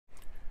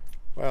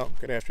Well,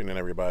 good afternoon,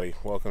 everybody.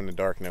 Welcome to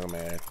Darq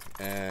Nomad.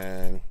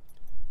 And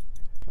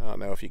I don't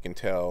know if you can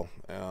tell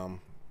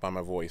by my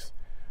voice,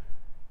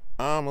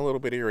 I'm a little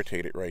bit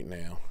irritated right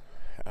now.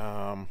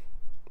 Um,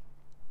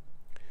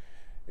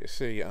 you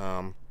see,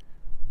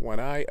 when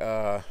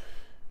I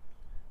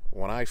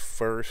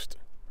first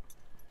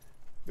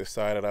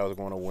decided I was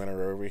going to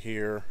winter over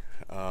here,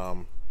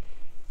 um,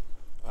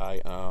 I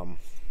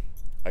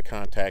I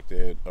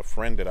contacted a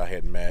friend that I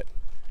had met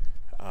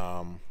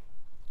um,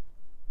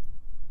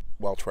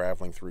 while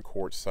traveling through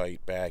Quartzsite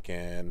back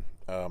in,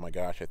 oh my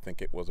gosh, I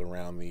think it was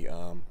around the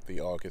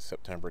August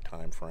September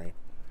time frame.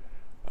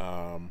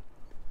 Um,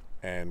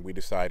 and we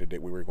decided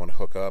that we were going to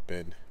hook up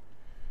and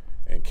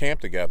camp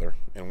together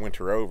and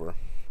winter over.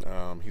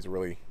 He's a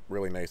really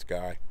nice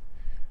guy.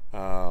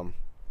 I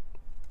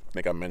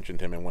think I mentioned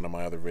him in one of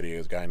my other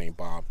videos. A guy named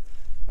Bob.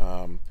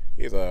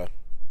 He's a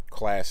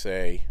Class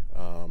A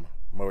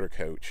motor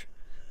coach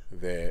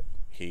that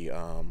he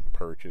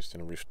purchased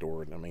and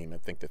restored. I mean, I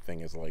think the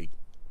thing is like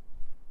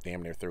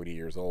damn near 30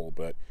 years old,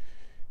 but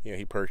yeah,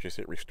 he purchased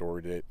it,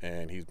 restored it,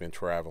 and he's been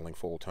traveling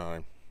full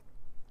time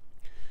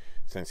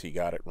since he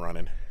got it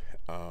running,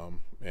 and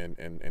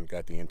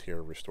got the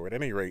interior restored.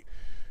 At any rate,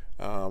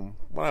 when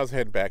I was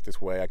heading back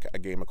this way, I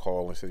gave him a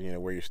call and said,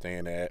 where you're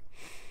staying at,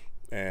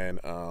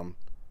 and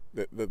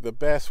the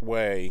best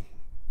way,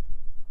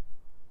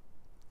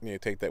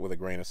 take that with a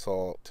grain of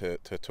salt,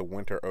 to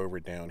winter over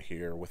down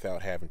here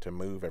without having to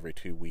move every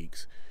 2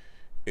 weeks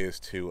is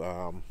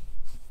to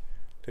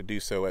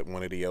do so at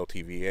one of the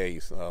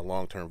LTVA's,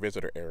 long-term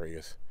visitor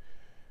areas.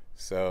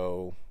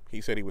 So he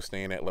said he was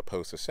staying at La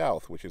Posa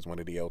South, which is one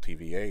of the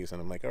LTVA's,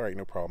 and I'm like, all right,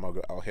 no problem.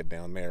 I'll head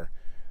down there.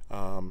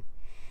 Um,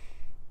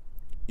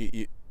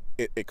 it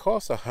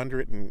costs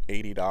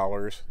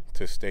 $180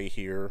 to stay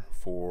here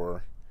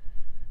for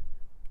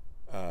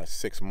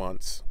 6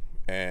 months,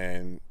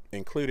 and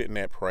included in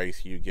that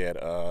price, you get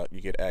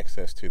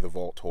access to the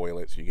vault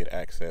toilets, you get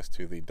access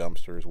to the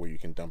dumpsters where you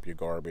can dump your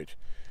garbage.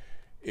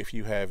 If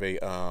you have an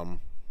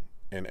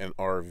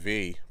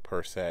RV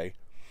per se,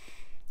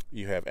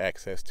 you have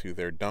access to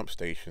their dump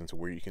stations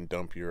where you can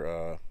dump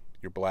your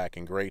black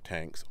and gray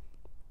tanks.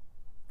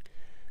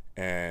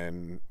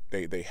 And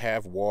they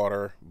have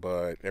water,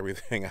 but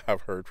everything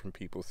I've heard from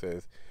people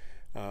says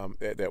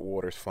that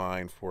water's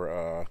fine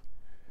for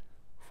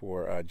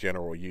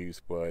general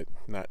use, but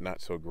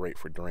not so great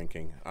for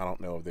drinking. I don't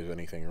know if there's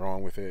anything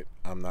wrong with it.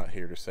 I'm not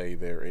here to say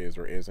there is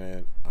or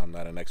isn't. I'm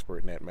not an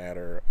expert in that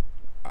matter.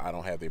 I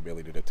don't have the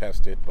ability to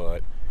test it,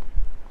 but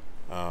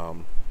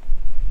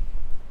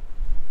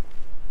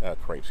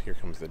crepes, here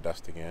comes the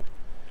dust again.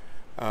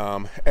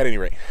 At any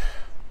rate,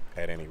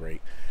 that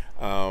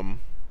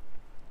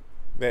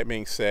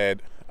being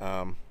said,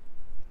 I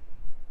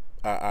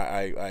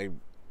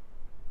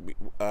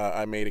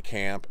made a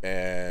camp,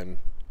 and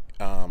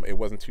it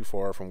wasn't too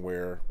far from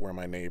where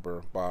my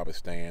neighbor Bob is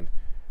staying,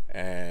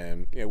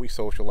 and we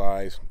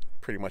socialized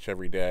pretty much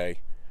every day,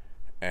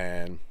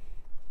 and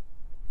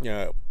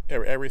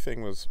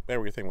everything was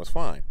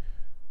fine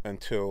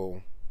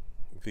until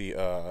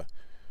the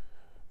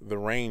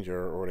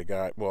ranger, or the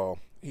guy. Well,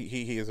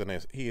 he is an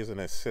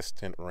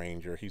assistant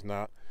ranger. He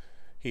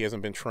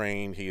hasn't been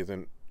trained. He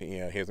hasn't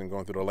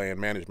gone through the land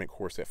management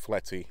course at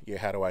FLETC. Yeah,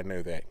 how do I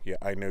know that? Yeah,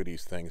 I know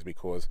these things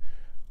because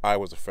I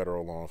was a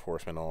federal law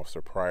enforcement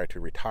officer prior to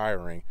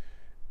retiring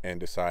and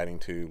deciding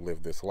to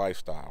live this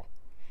lifestyle.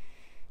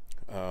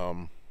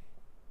 At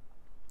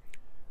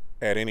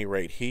any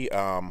rate,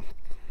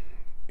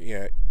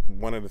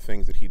 one of the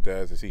things that he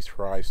does is he has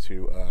tried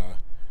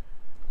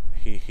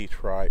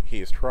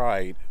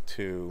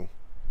to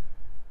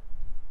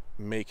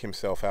make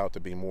himself out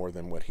to be more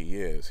than what he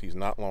is. He's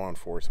not law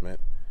enforcement,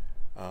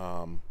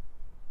 but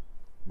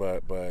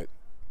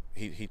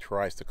he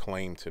tries to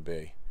claim to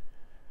be.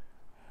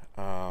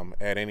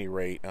 At any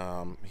rate,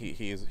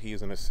 he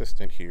is an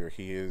assistant here.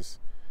 He is,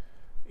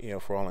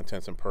 for all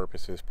intents and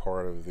purposes,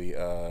 part of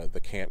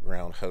the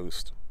campground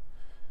host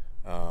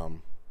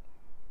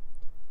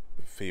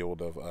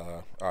field of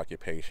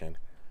occupation.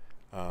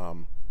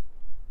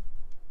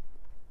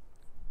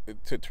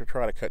 To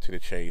try to cut to the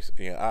chase,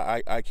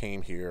 I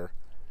came here,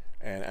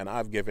 and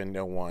I've given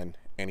no one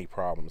any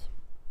problems.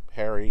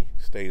 Harry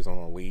stays on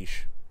a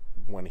leash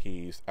when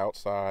he's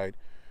outside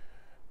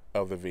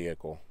of the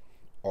vehicle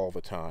all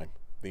the time.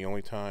 The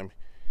only time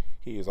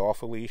he is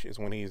off a leash is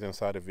when he's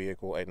inside the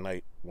vehicle at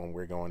night when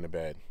we're going to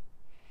bed.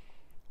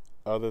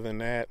 Other than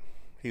that,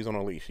 he's on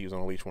a leash. He's on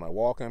a leash when I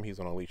walk him. He's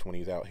on a leash when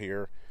he's out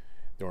here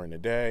during the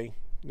day.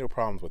 No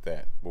problems with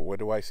that. But what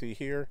do I see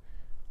here?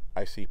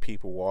 I see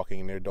people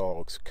walking their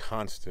dogs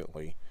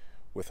constantly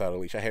without a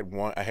leash. I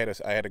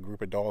had a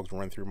group of dogs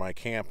run through my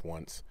camp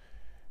once,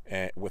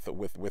 and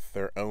with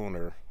their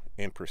owner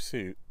in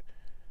pursuit,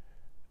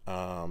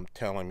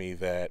 telling me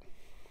that,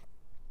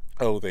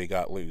 oh, they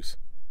got loose.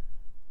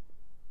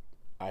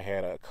 I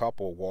had a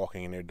couple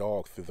walking their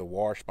dog through the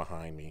wash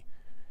behind me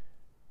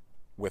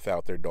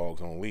without their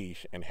dogs on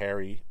leash, and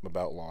Harry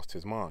about lost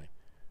his mind.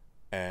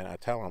 And I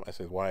tell him, I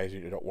said, why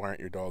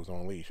aren't your dogs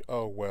on leash?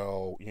 Oh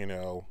well,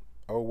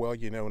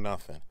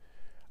 nothing.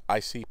 I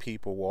see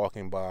people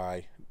walking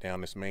by down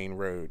this main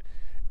road,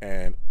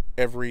 and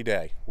every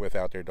day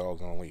without their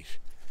dogs on a leash.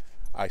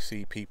 I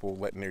see people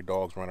letting their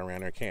dogs run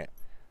around their camp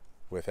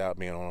without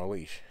being on a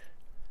leash.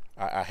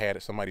 I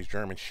had somebody's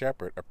German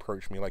Shepherd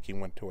approach me like he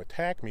wanted to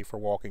attack me for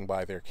walking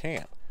by their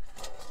camp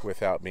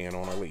without being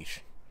on a leash.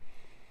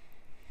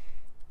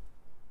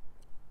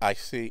 I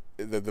see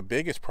the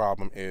biggest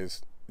problem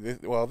is,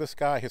 this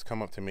guy has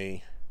come up to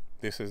me.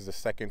 This is the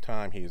second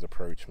time he's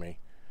approached me,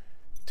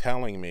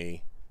 telling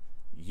me,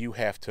 you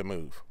have to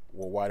move.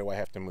 Well, why do I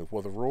have to move?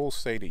 Well, the rules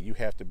say that you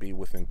have to be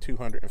within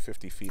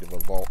 250 feet of a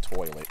vault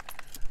toilet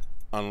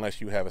unless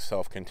you have a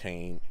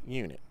self-contained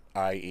unit,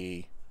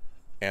 i.e.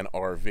 an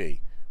RV,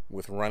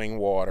 with running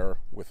water,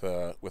 with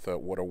a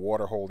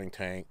water holding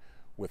tank,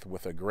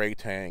 with a gray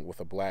tank, with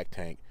a black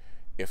tank.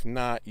 If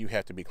not, you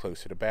have to be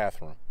close to the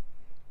bathroom.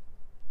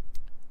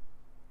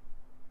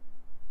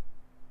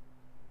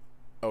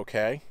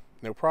 Okay,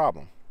 no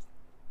problem.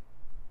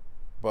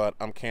 But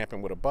I'm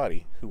camping with a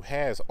buddy who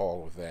has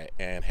all of that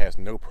and has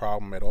no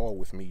problem at all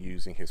with me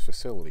using his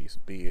facilities,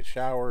 be it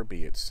shower,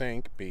 be it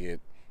sink, be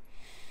it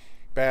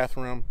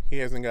bathroom. He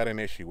hasn't got an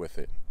issue with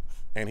it,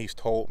 and he's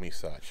told me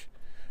such.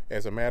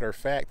 As a matter of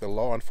fact, the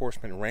law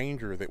enforcement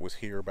ranger that was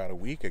here about a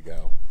week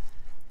ago,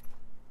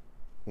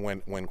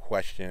 when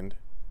questioned,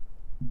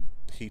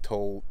 he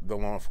told the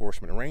law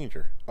enforcement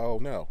ranger, oh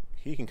no,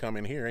 he can come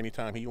in here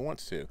anytime he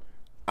wants to.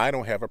 I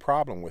don't have a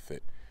problem with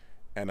it.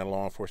 And the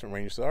law enforcement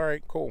ranger said, all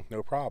right, cool,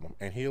 no problem.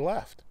 And he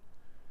left.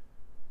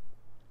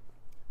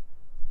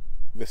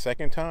 This is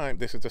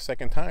the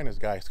second time this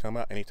guy's come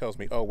out and he tells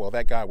me, oh, well,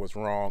 that guy was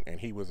wrong and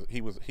he was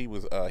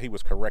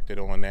corrected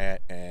on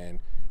that, and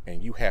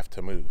you have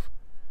to move.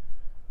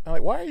 I'm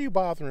like, why are you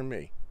bothering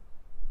me?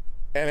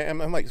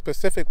 And I'm like,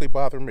 specifically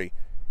bothering me.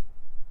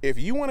 If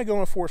you want to go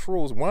enforce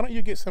rules, why don't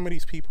you get some of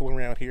these people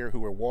around here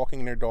who are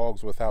walking their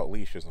dogs without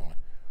leashes on?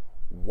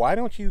 Why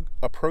don't you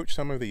approach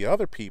some of the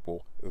other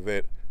people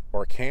that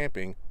are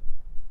camping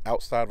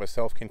outside of a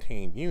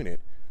self-contained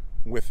unit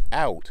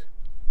without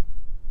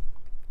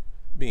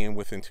being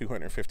within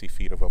 250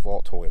 feet of a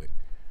vault toilet?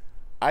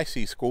 I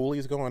see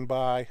schoolies going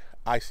by.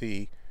 I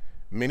see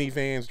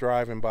minivans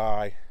driving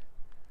by.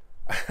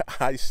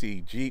 I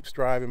see Jeeps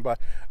driving by.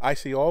 I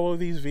see all of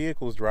these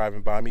vehicles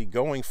driving by me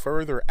going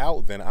further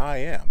out than I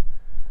am.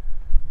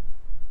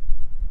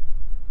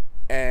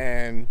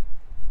 And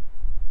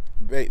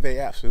they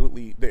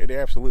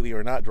absolutely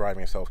are not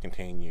driving a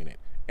self-contained unit.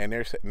 And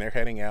they're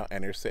heading out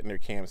and they're setting their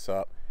camps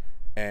up,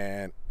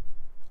 and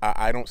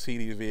I don't see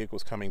these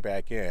vehicles coming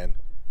back in,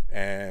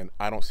 and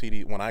I don't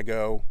see when I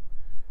go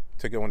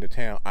into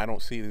town, I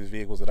don't see these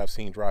vehicles that I've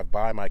seen drive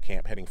by my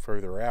camp heading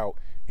further out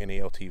in the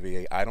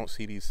LTVA. I don't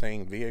see these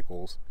same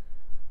vehicles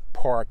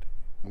parked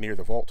near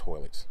the vault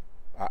toilets.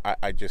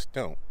 I just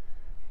don't.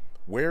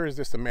 Where is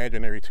this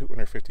imaginary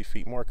 250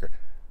 feet marker?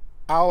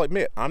 I'll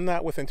admit, I'm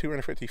not within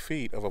 250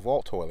 feet of a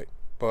vault toilet,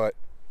 but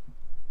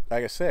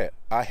like I said,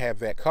 I have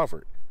that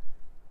covered.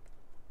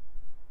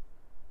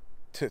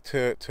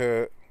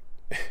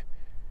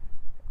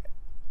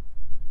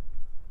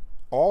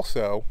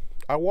 Also,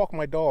 I walk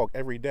my dog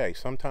every day,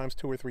 sometimes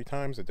 2 or 3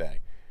 times a day.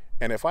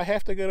 And if I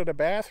have to go to the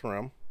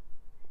bathroom,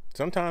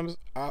 sometimes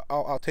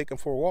I'll take him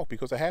for a walk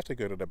because I have to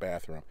go to the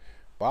bathroom.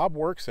 Bob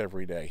works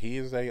every day.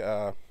 He's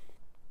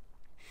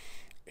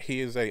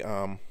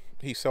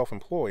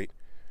self-employed,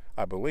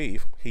 I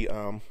believe. He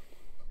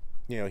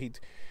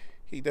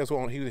does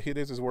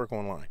his work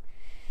online.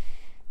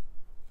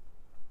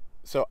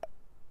 So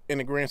in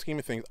the grand scheme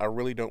of things, I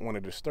really don't want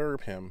to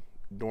disturb him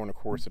during the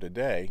course of the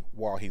day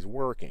while he's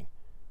working,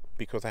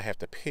 because I have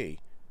to pee.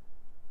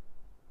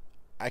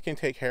 I can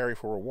take Harry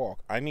for a walk.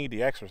 I need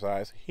the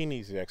exercise. He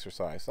needs the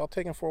exercise. So I'll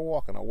take him for a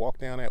walk, and I'll walk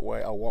down that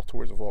way. I'll walk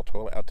towards the vault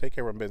toilet. I'll take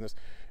care of my business,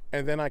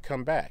 and then I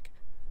come back.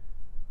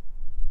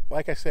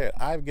 Like I said,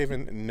 I've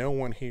given no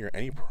one here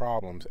any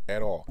problems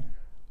at all.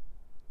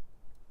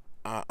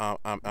 I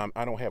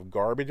don't have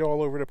garbage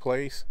all over the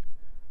place.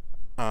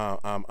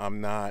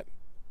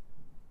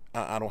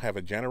 I don't have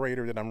a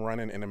generator that I'm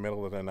running in the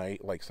middle of the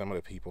night like some of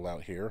the people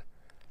out here.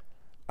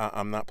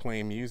 I'm not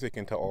playing music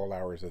into all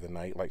hours of the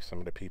night like some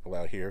of the people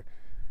out here.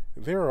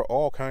 There are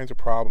all kinds of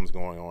problems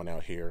going on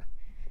out here,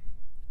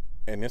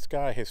 and this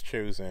guy has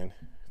chosen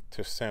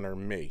to center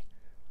me.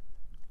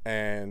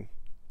 And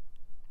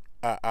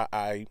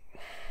I've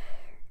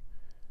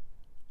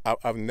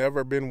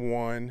never been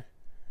one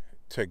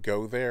to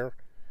go there,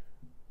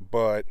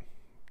 but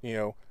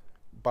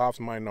Bob's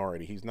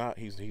minority. He's not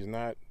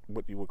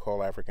what you would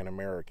call African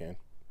American,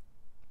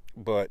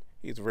 but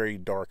he's very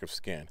dark of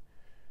skin,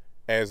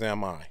 as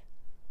am I.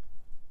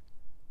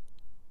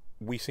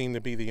 We seem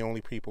to be the only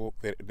people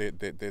that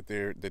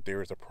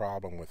there is a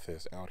problem with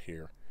this out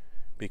here,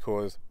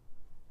 because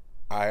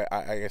like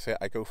I said,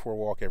 I go for a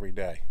walk every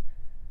day,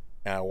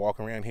 and I walk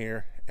around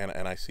here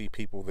and I see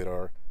people that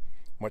are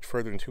much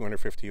further than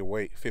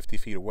 50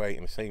 feet away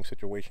in the same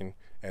situation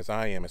as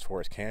I am as far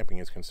as camping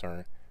is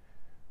concerned,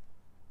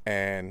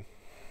 and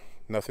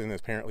nothing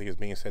apparently is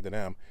being said to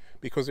them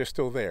because they're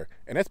still there.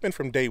 And that's been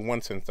from day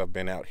one since I've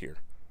been out here.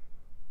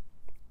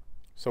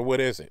 So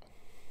what is it?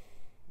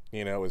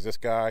 You know, is this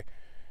guy,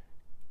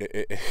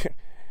 like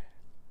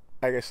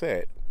I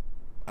said,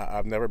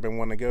 I've never been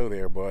one to go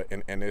there, but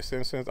in this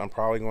instance, I'm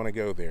probably going to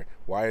go there.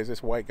 Why is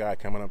this white guy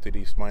coming up to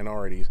these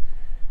minorities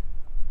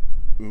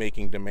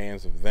making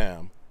demands of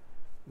them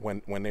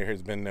when there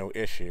has been no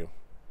issue,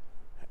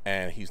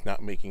 and he's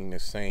not making the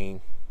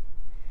same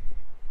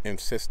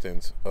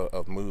insistence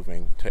of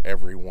moving to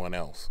everyone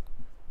else?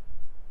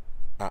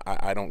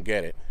 I don't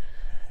get it.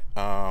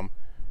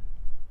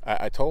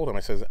 I told him,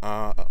 I says,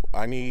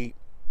 I need,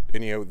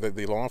 and you know,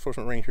 the law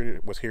enforcement ranger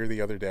was here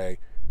the other day,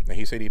 and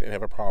he said he didn't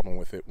have a problem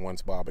with it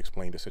once Bob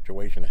explained the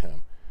situation to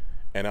him.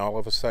 And all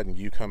of a sudden,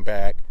 you come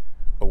back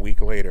a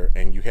week later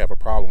and you have a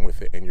problem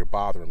with it, and you're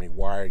bothering me.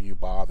 Why are you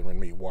bothering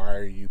me? Why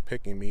are you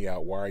picking me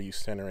out? Why are you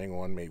centering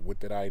on me? What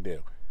did I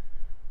do?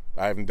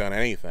 I haven't done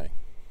anything.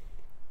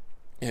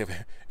 If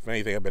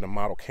anything, I've been a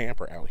model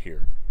camper out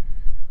here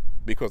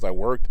because I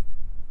worked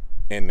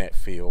in that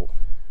field,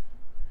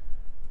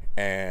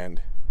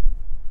 and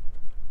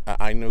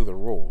I know the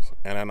rules,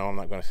 and I know I'm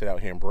not going to sit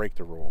out here and break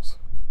the rules.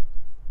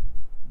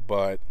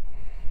 But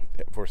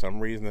for some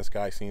reason, this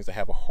guy seems to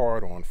have a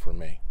hard-on for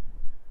me.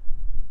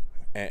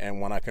 And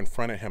when I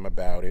confronted him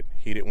about it,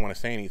 he didn't want to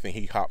say anything.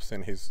 He hops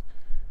in his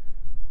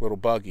little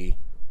buggy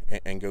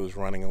and goes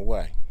running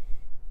away.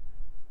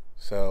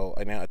 So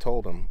I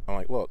told him, I'm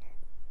like, look,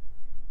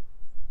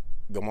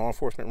 the law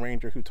enforcement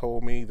ranger who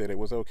told me that it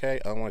was okay,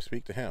 I want to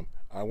speak to him.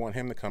 I want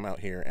him to come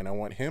out here, and I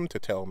want him to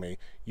tell me,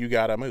 you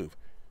got to move.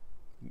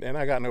 Then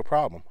I got no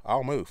problem.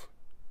 I'll move.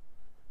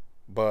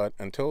 But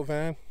until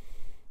then,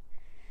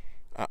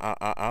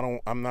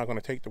 I'm not going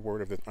to take the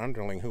word of this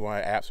underling who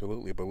I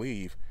absolutely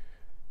believe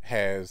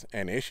has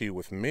an issue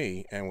with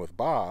me and with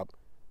Bob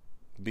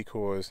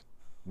because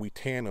we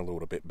tan a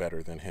little bit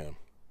better than him.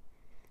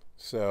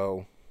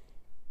 So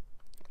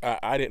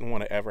I didn't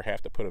want to ever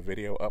have to put a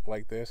video up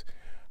like this.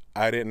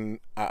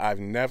 I've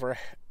never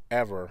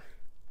ever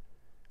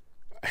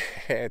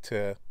had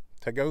to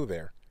go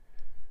there.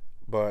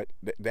 But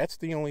that's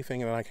the only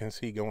thing that I can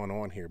see going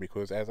on here,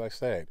 because as I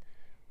said,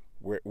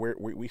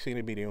 we seem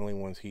to be the only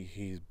ones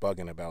he's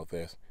bugging about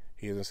this.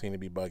 He doesn't seem to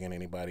be bugging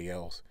anybody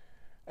else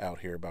out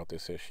here about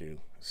this issue.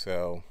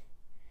 So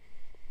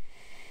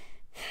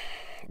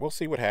we'll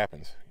see what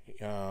happens.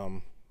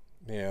 You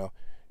know,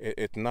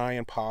 it's nigh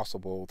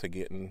impossible to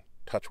get in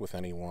touch with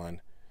anyone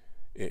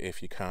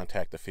if you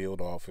contact the field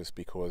office,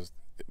 because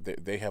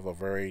they have a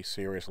very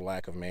serious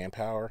lack of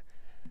manpower,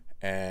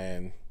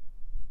 and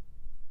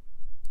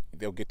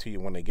they'll get to you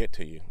when they get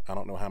to you. I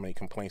don't know how many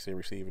complaints they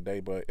receive a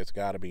day, but it's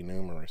got to be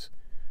numerous.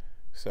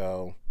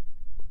 So,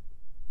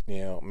 you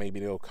know,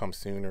 maybe they'll come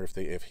sooner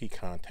if he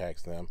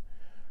contacts them.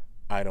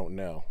 I don't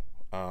know.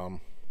 At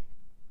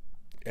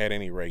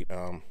any rate,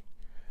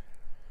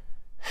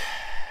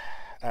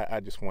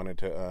 I just wanted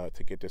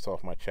to get this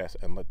off my chest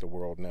and let the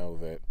world know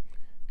that,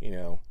 you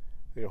know,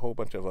 there are a whole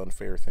bunch of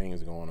unfair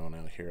things going on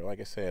out here. Like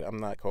I said, I'm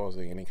not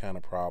causing any kind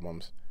of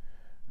problems.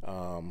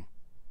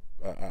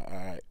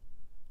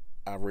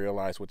 I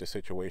realized what the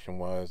situation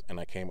was, and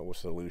I came up with a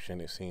solution.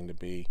 It seemed to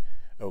be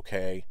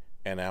okay,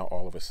 and now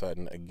all of a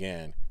sudden,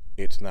 again,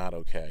 it's not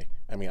okay.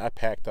 I mean, I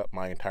packed up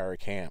my entire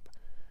camp,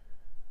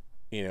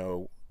 you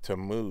know, to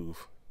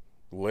move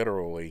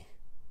literally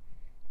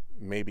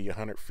maybe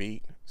 100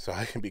 feet so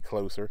I can be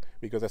closer,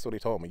 because that's what he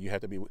told me. You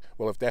have to be,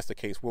 well, if that's the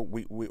case,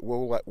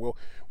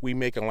 we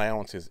make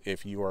allowances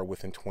if you are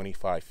within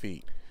 25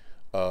 feet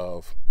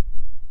of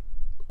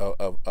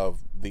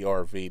the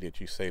RV that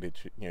you say that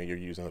you're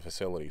using the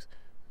facilities.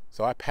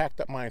 So I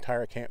packed up my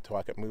entire camp till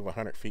I could move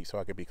 100 feet so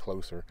I could be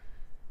closer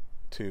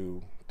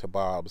to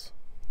Bob's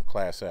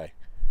Class A,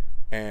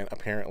 and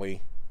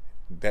apparently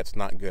that's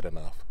not good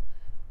enough.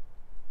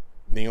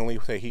 The only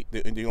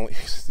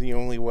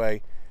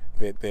way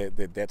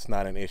that's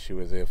not an issue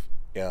is if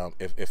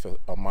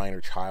a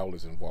minor child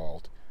is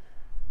involved.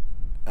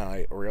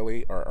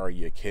 Really? Are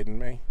you kidding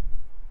me?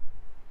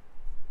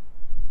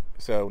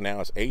 So now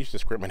it's age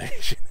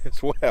discrimination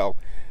as well.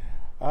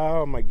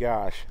 Oh my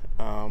gosh.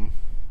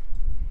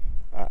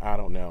 I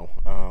don't know.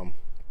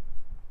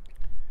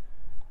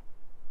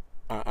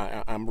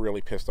 I'm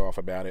really pissed off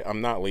about it.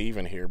 I'm not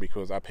leaving here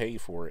because I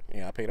paid for it. You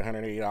know, I paid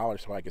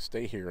 $180 so I could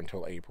stay here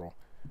until April.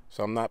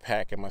 So I'm not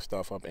packing my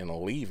stuff up and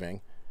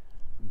leaving.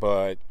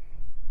 But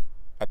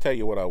I tell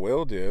you what I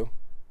will do.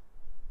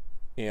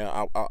 You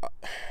know,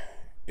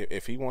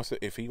 if he wants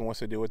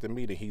to do it to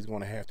me, then he's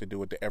going to have to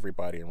do it to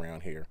everybody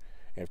around here.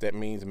 If that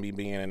means me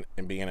being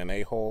an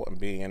a-hole and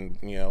being,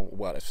 you know,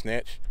 what, a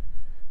snitch,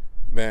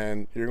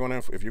 then if you're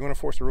gonna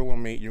force the rule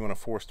on me, you're gonna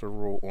force the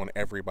rule on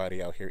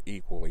everybody out here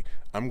equally.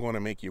 I'm going to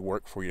make you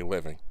work for your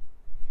living,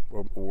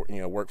 or you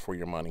know, work for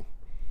your money.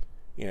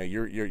 You know,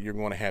 you're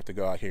going to have to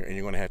go out here and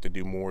you're going to have to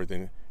do more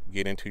than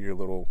get into your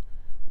little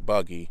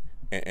buggy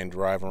and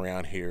drive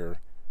around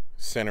here,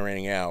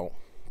 centering out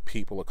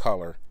people of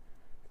color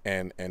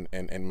and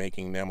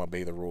making them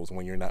obey the rules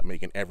when you're not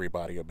making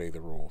everybody obey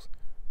the rules.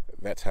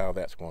 That's how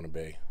that's going to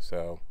be.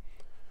 So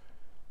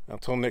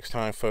until next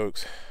time,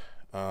 folks,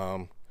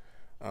 I'm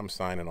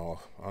signing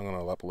off. I'm going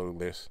to upload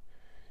this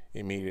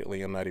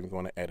immediately. I'm not even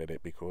going to edit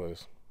it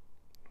because,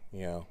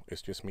 you know,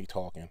 it's just me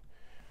talking.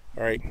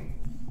 All right,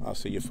 I'll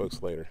see you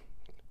folks later.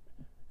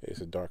 This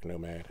is Darq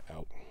Nomad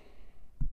out.